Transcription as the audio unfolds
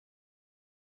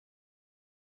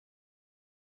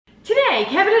Today,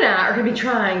 Kevin and I are going to be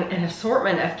trying an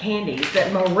assortment of candies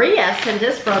that Maria sent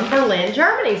us from Berlin,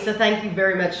 Germany. So thank you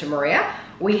very much to Maria.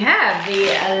 We have the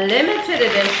limited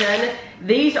edition.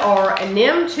 These are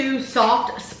Nimm2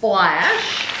 Soft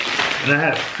Splash. And I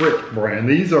have Fritt brand.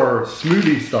 These are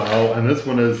smoothie style, and this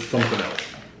one is something else.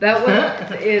 That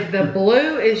one, the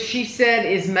blue is, she said,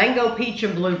 is mango, peach,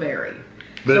 and blueberry.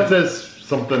 But so, it says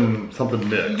something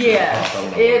mixed.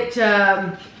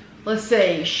 Yes, let's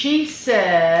see. She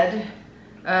said,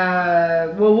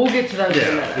 well, we'll get to those in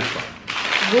a minute. It's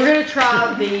fine. We're gonna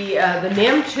try the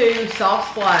Nimm2 Soft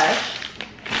Splash.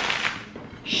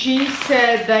 She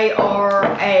said they are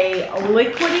a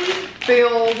liquidy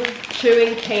filled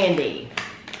chewing candy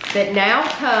that now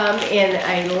come in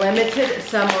a limited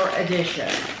summer edition.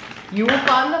 You will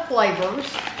find the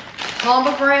flavors: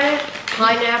 pomegranate,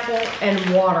 pineapple,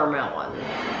 and watermelon.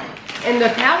 And the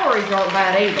calories aren't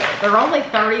bad either. They're only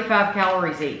 35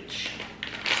 calories each.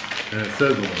 And it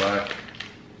says on the back.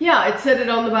 Yeah, it said it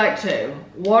on the back too.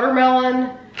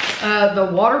 Watermelon, the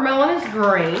watermelon is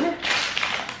green.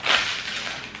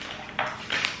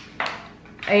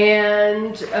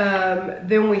 And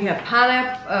then we have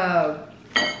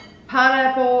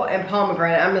pineapple and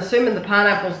pomegranate. I'm assuming the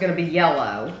pineapple is going to be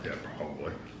yellow. Yeah,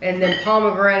 probably. And then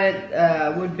pomegranate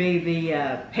would be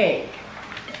the pink.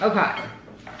 Okay.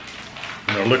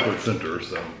 And they're liquid center,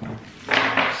 so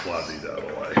I'll slide these out of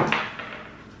the way.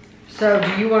 So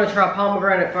do you want to try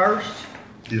pomegranate first?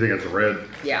 Do you think it's a red?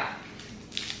 Yeah.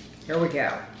 Here we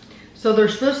go. So they're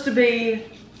supposed to be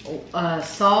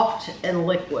soft and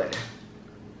liquid.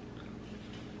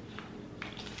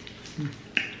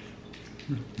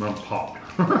 Mine popped.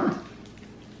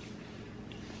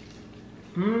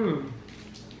 Mmm.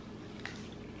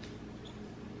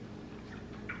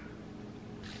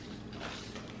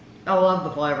 I love the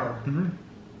flavor. Mm-hmm.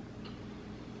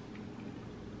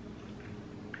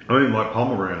 I don't even like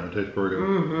pomegranate. It tastes pretty good.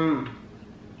 Mm-hmm.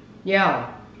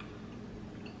 Yeah.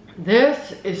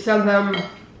 This is something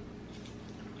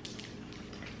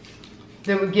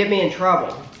that would get me in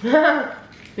trouble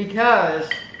because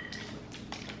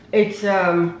it's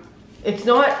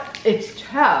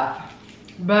tough,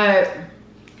 but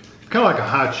Kind of like a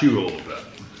high chew a little bit.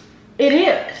 It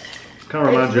is. Kind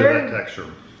of reminds you of that texture.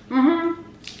 Mm-hmm.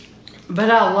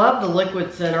 But I love the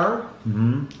liquid center.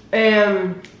 Mm-hmm.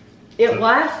 And it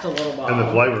lasts a little while. And the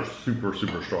flavor's super,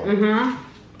 super strong.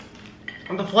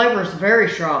 Mm-hmm. The flavor's very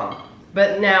strong.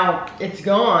 But now it's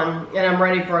gone and I'm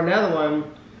ready for another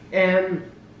one. And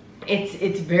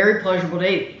it's very pleasurable to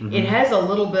eat. Mm-hmm. It has a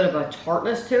little bit of a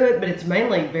tartness to it, but it's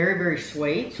mainly very, very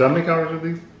sweet. So how many calories are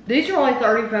these? These are only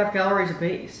 35 calories a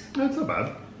piece. That's not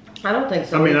bad. I don't think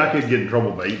so. I mean, I could get in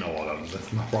trouble by eating a lot of them.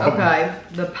 That's my problem. Okay,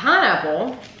 the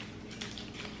pineapple.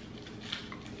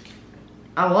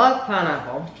 I love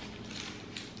pineapple.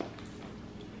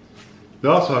 They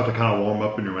also have to kind of warm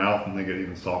up in your mouth and they get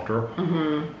even softer.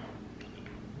 Mm-hmm.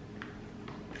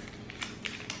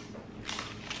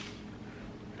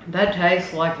 That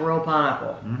tastes like real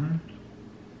pineapple. Mm-hmm.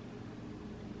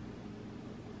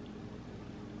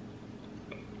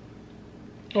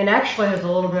 It actually has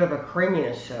a little bit of a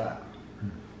creaminess to it.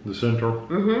 The center?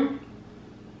 Mm-hmm.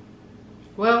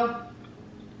 Well,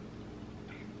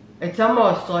 it's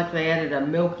almost like they added a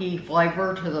milky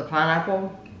flavor to the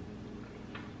pineapple.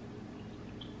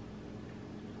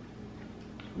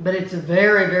 But it's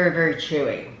very, very, very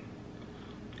chewy.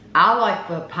 I like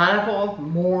the pineapple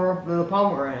more than the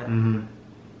pomegranate. Mm-hmm.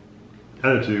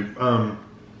 I do too.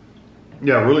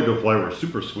 Yeah, really good flavor.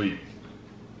 Super sweet.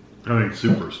 I mean,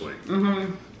 super sweet.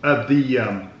 Mm-hmm.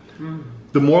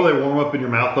 The more they warm up in your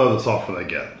mouth, though, the softer they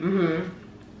get. Mm-hmm.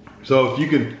 So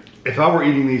if I were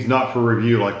eating these not for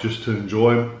review, like just to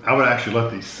enjoy, I would actually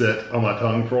let these sit on my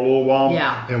tongue for a little while.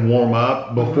 Yeah. And warm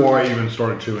up before I even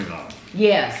started chewing on them.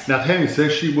 Yes. Now, Tammy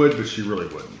says she would, but she really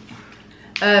wouldn't.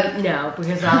 No,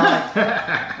 because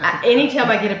anytime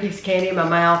I get a piece of candy in my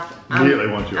mouth,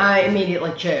 I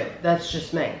immediately chew. That's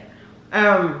just me.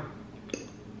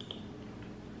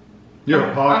 You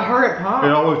ever pop? I heard it pop.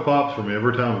 It always pops for me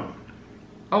every time.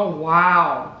 Oh,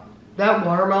 wow. That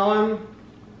watermelon,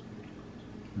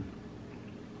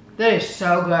 that is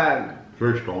so good.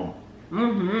 Very strong.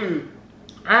 Mm-hmm.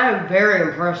 I'm very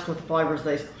impressed with the flavors of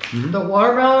these. Mm-hmm. The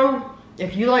watermelon,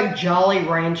 if you like Jolly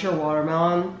Rancher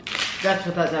watermelon, that's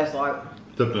what that tastes like.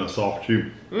 Except in a soft chew.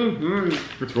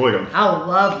 Mm-hmm. It's really good. I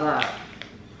love that.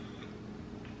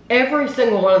 Every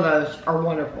single one of those are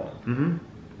wonderful. Mm-hmm.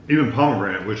 Even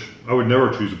pomegranate, which I would never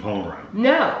choose a pomegranate.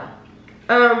 No.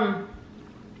 I'm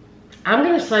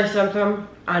going to say something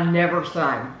I never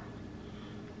say.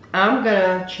 I'm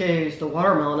gonna choose the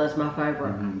watermelon as my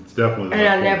favorite. It's definitely the And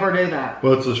I best never do that.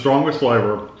 Well, it's the strongest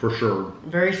flavor for sure.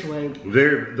 Very sweet.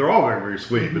 They're all very, very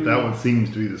sweet, but that one seems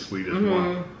to be the sweetest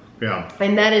one. Yeah.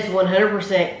 And that is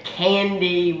 100%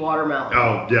 candy watermelon.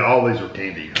 Oh, yeah, all these are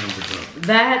candy, 100%.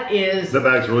 That is That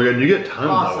bag's really good. And you get tons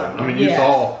awesome. of them. I mean,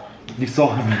 Yes. you saw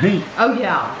how many. Oh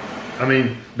yeah. I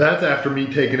mean, that's after me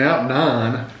taking out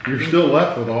 9. You're still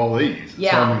left with all these.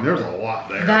 Yeah. So, I mean, there's a lot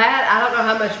there. That, I don't know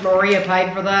how much Maria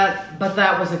paid for that, but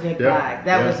that was a good bag.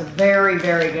 That was very,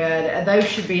 very good. Those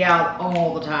should be out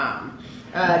all the time.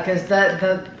 Because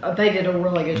they did a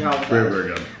really good job with Very, those.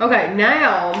 very good. Okay,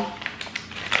 now,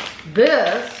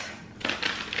 this.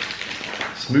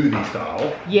 Smoothie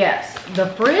style. Yes, the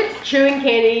Fritt chewing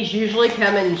candies usually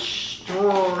come in strips.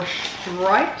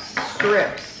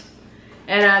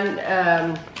 And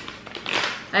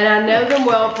I know them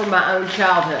well from my own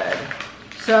childhood.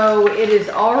 So it is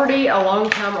already a long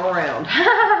time around.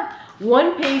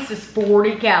 One piece is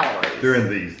 40 calories. They're in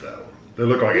these though. They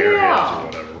look like airheads or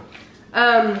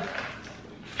whatever.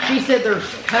 She said there's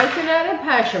coconut and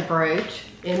passion fruit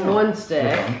in one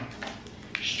stick,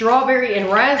 strawberry and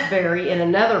raspberry in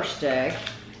another stick,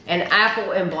 and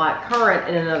apple and black currant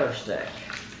in another stick.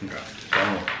 Okay.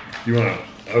 So, you want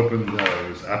to open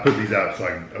those? I put these out so I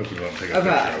can open them up and take a picture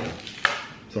of them.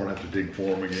 So I don't have to dig for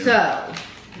them again. So,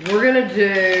 we're going to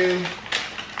do...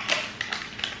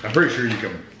 I'm pretty sure you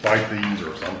can bite these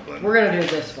or something. We're going to do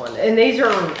this one. And these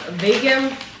are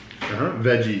vegan.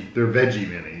 Veggie. They're veggie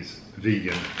minis.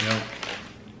 Vegan. Yeah.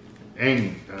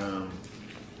 And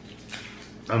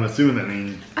I'm assuming that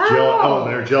means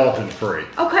they're gelatin free.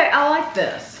 Okay, I like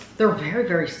this. They're very,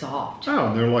 very soft. Oh,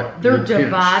 and they're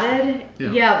divided.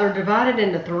 Yeah. They're divided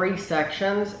into 3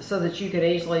 sections so that you could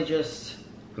easily just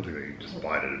I think they can just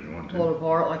bite it if you want to. pull it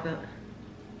apart like that.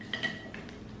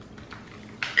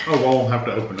 Oh, well, I won't have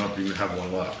to open up. You can have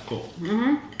one left. Cool.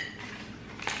 Ooh,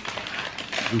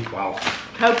 wow.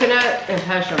 Coconut and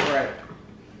passion fruit.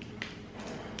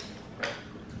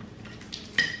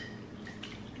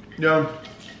 Yeah,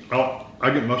 I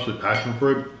get mostly passion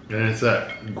fruit, and it's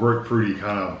that grapefruity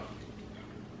kind of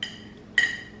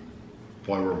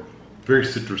flavor. Very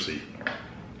citrusy.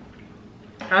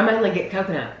 I mainly get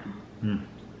coconut.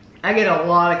 I get a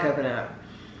lot of coconut.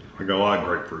 I got a lot of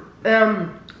grapefruit.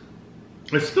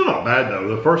 It's still not bad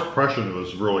though. The first impression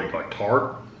was really like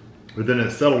tart, but then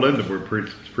it settled into where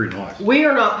it's pretty nice. We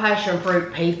are not passion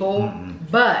fruit people,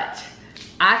 but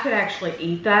I could actually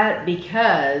eat that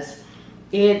because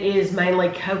it is mainly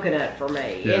coconut for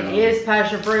me. Yeah. It is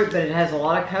passion fruit, but it has a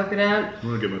lot of coconut. I'm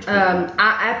gonna get much coconut.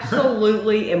 I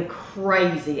absolutely am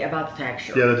crazy about the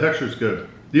texture. Yeah, the texture's good.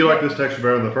 Do you like this texture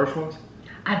better than the first ones?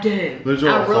 I do. These are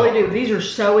I all really soft. do. These are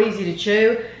so easy to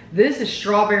chew. This is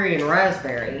strawberry and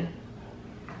raspberry.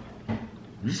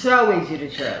 So easy to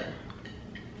chew.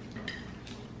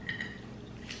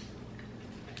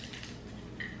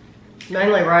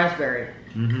 Mainly raspberry.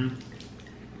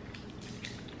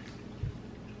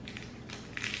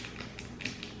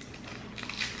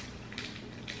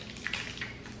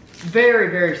 Very,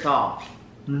 very soft.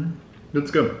 It's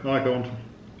good. I like that one too.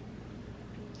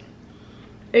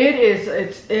 It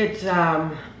is, These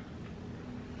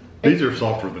are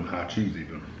softer than high cheese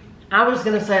even. I was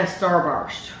going to say a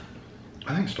Starburst.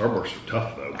 I think Starbursts are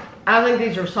tough though. I think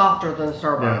these are softer than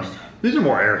Starburst. Yeah. These are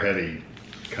more airheady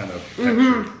kind of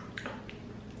texture.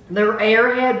 They're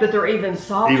Airhead, but they're even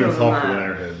softer Even than softer that. than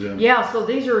Airhead, yeah. Yeah, so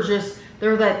these are just,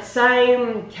 they're that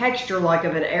same texture like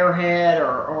of an Airhead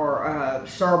or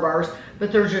Starburst,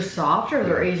 but they're just softer,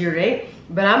 they're easier to eat.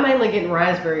 But I'm mainly getting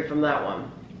raspberry from that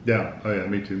one. Yeah, oh yeah,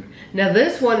 me too. Now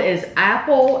this one is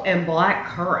apple and black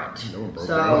currant. That one broke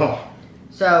right off.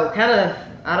 So kind of,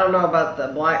 I don't know about the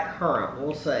black currant,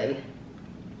 we'll see.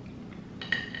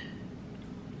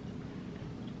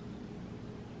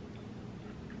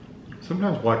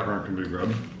 Sometimes black currant can be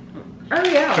good. Oh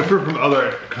yeah. If you're from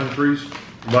other countries,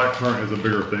 black currant is a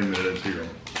bigger thing than it is here.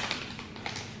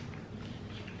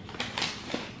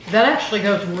 That actually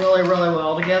goes really, really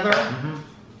well together.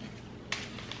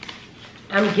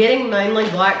 I'm getting mainly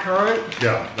black currant.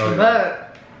 Yeah. Oh, yeah.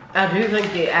 But I do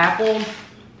think the apple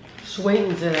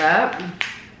sweetens it up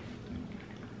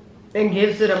and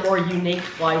gives it a more unique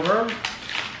flavor.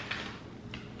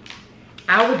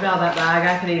 I would buy that bag.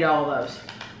 I could eat all of those.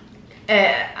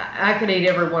 I could eat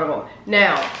every one of them.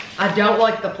 Now, I don't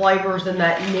like the flavors in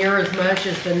that near as much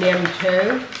as the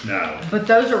Nimm2. No. But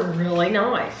those are really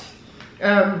nice.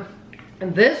 And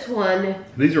this one...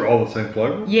 These are all the same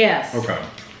flavor? Yes. Okay.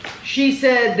 She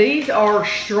said these are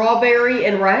strawberry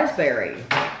and raspberry.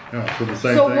 Yeah, so the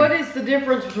same So thing. what is the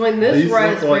difference between this These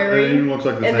raspberry it even looks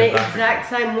like the and same the packaging. exact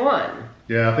same one?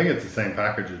 Yeah, I think it's the same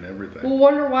package and everything. Well,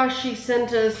 wonder why she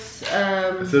sent us.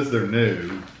 It says they're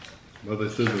new, but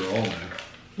it says they're all new.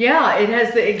 Yeah, it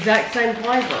has the exact same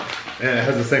flavor. And it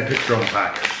has the same picture on the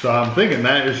package. So I'm thinking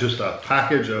that is just a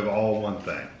package of all one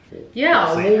thing.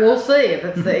 Yeah, we'll see if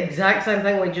it's the exact same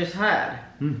thing we just had.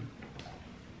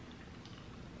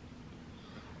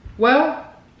 Well,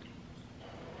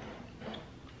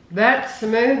 that's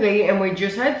smoothie, and we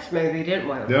just had smoothie, didn't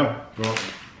we? Yeah, well,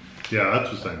 yeah,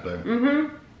 that's the same thing.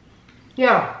 Mm-hmm.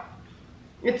 Yeah,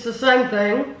 it's the same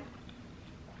thing.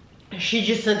 She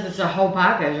just sent us a whole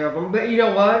package of them. But you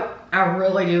know what? I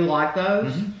really do like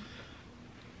those.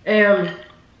 And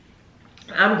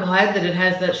I'm glad that it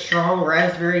has that strong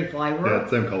raspberry flavor. Yeah,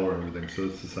 it's the same color and everything, so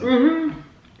it's the same.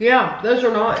 Yeah, those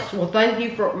are nice. Well, thank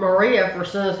you for Maria for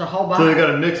sending us a whole bag. So they got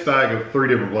a mixed bag of 3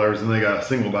 different flavors, and they got a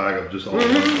single bag of just all one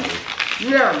flavor.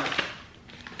 Yeah.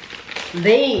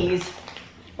 These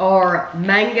are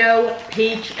mango,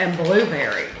 peach, and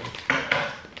blueberry.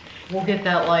 We'll get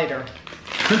that later.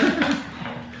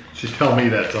 She's telling me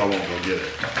that, so I won't go get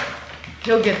it.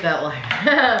 He'll get that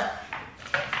later.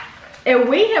 And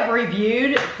we have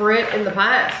reviewed Fritt in the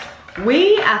past.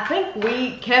 I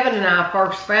think Kevin and I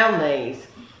first found these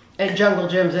at Jungle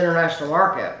Jim's International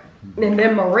Market. And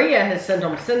then Maria has sent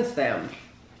them since then.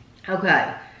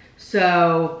 Okay,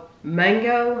 so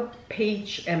mango,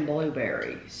 peach, and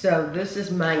blueberry. So this is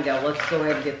mango. Let's go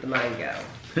ahead and get the mango.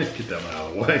 Get that one out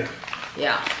of the way.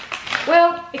 Yeah.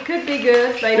 Well, it could be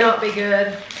good, may not be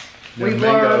good. Yeah, We've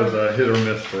mango's learned. a hit or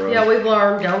miss for us. Yeah, we've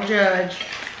learned. Don't judge.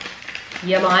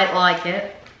 You might like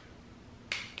it.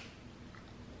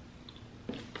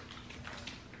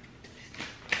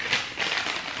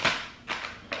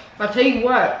 I'll tell you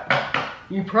what,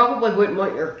 you probably wouldn't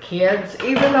want your kids,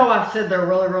 even though I said they're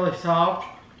really, really soft,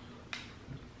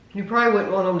 you probably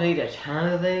wouldn't want them to eat a ton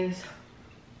of these.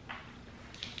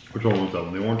 Which one was that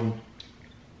one? The orange one?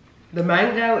 The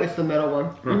mango is the middle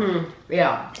one.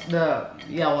 Yeah, the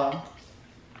yellow.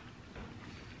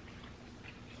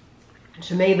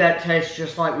 To me, that tastes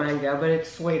just like mango, but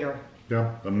it's sweeter.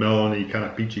 Yeah, a melony kind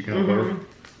of peachy kind of flavor.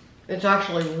 It's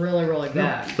actually really, really good.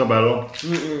 Yeah, it's not bad at all.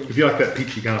 If you like that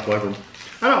peachy kind of flavor,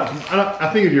 I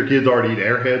think if your kids already eat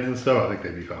Airheads and stuff, I think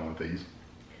they'd be fine with these.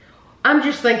 I'm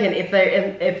just thinking if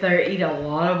they eat a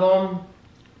lot of them,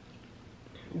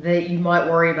 that you might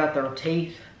worry about their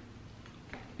teeth.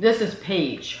 This is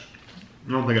peach.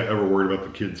 I don't think I ever worried about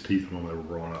the kids' teeth when they were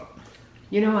growing up.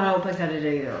 You know, I don't think I did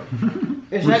either.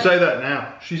 We say that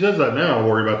now. She says that now, I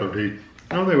worry about their teeth.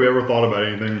 I don't think we ever thought about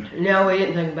anything. No, we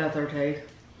didn't think about their teeth.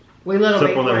 We let them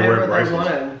eat Except when they were whatever wearing they braces.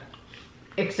 wanted.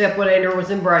 Except when Andrew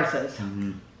was in braces.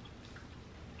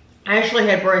 I actually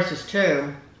had braces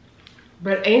too.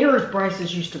 But Andrew's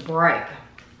braces used to break.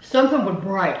 Something would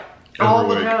break all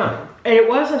the time. And it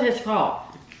wasn't his fault.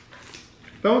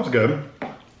 That one's good.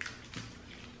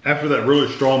 After that really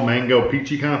strong mango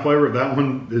peachy kind of flavor, that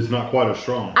one is not quite as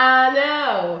strong. I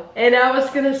know. And I was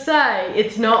going to say,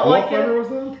 it's not What like flavor was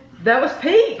that? That was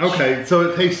peach. Okay, so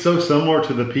it tastes so similar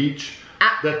to the peach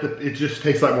that it just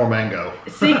tastes like more mango.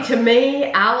 See, to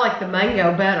me, I like the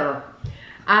mango better.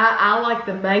 I like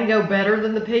the mango better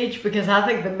than the peach because I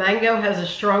think the mango has a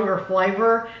stronger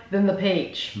flavor than the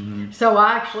peach. So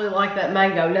I actually like that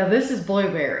mango. Now this is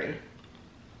blueberry.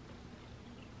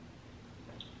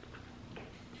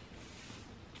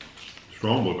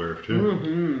 Strong blueberry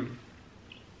too.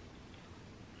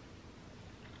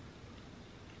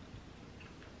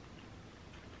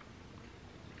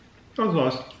 That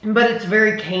was nice. But it's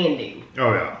very candy.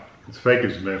 Oh yeah, it's fake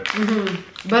as milk.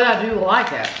 But I do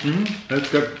like it.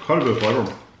 It's got quite a bit of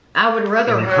flavor. I would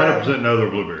rather And you have... 100% know they're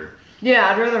blueberry. Yeah,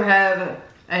 I'd rather have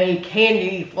a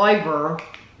candy flavor,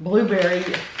 blueberry,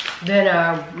 than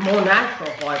a more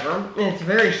natural flavor. And it's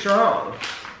very strong.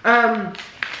 I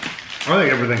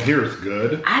think everything here is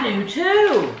good. I do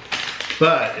too.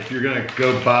 But if you're gonna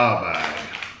go buy a bag,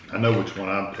 I know which one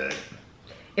I'd pick.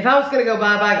 If I was going to go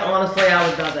buy a bag, honestly, I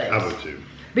would buy these. I would too.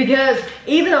 Because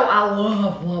even though I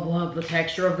love the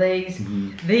texture of these,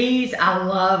 these, I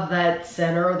love that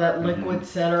center, that liquid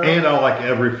center. And I like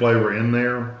every flavor in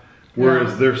there.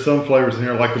 Whereas there's some flavors in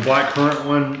here, like the black currant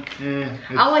one,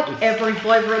 I like every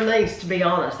flavor in these, to be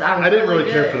honest. I didn't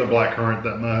really care for the black currant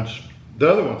that much.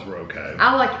 The other ones were okay.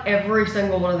 I like every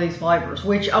single one of these flavors,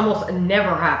 which almost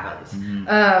never happens.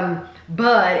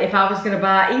 But if I was going to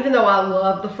buy, even though I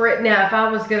love the Fritt, now if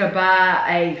I was going to buy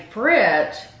a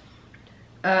Fritt,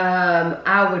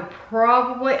 I would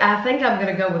probably, I think I'm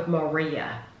going to go with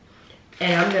Maria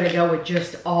And I'm going to go with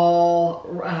just all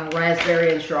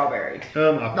raspberry and strawberry.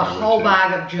 The whole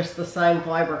bag of just the same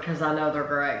flavor because I know they're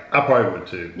great. I probably would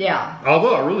too. Yeah.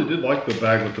 Although I really did like the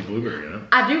bag with the blueberry in it.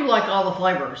 I do like all the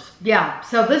flavors. Yeah.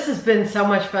 So this has been so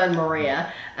much fun,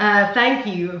 Maria. Thank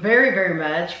you very, very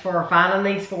much for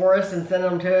finding these for us and sending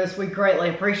them to us. We greatly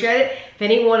appreciate it. If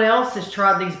anyone else has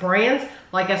tried these brands,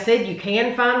 like I said, you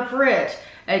can find Fritt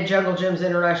at Jungle Jim's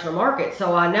International Market.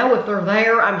 So I know if they're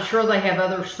there, I'm sure they have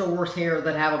other stores here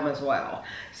that have them as well.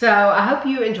 So I hope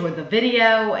you enjoyed the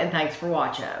video and thanks for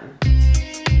watching.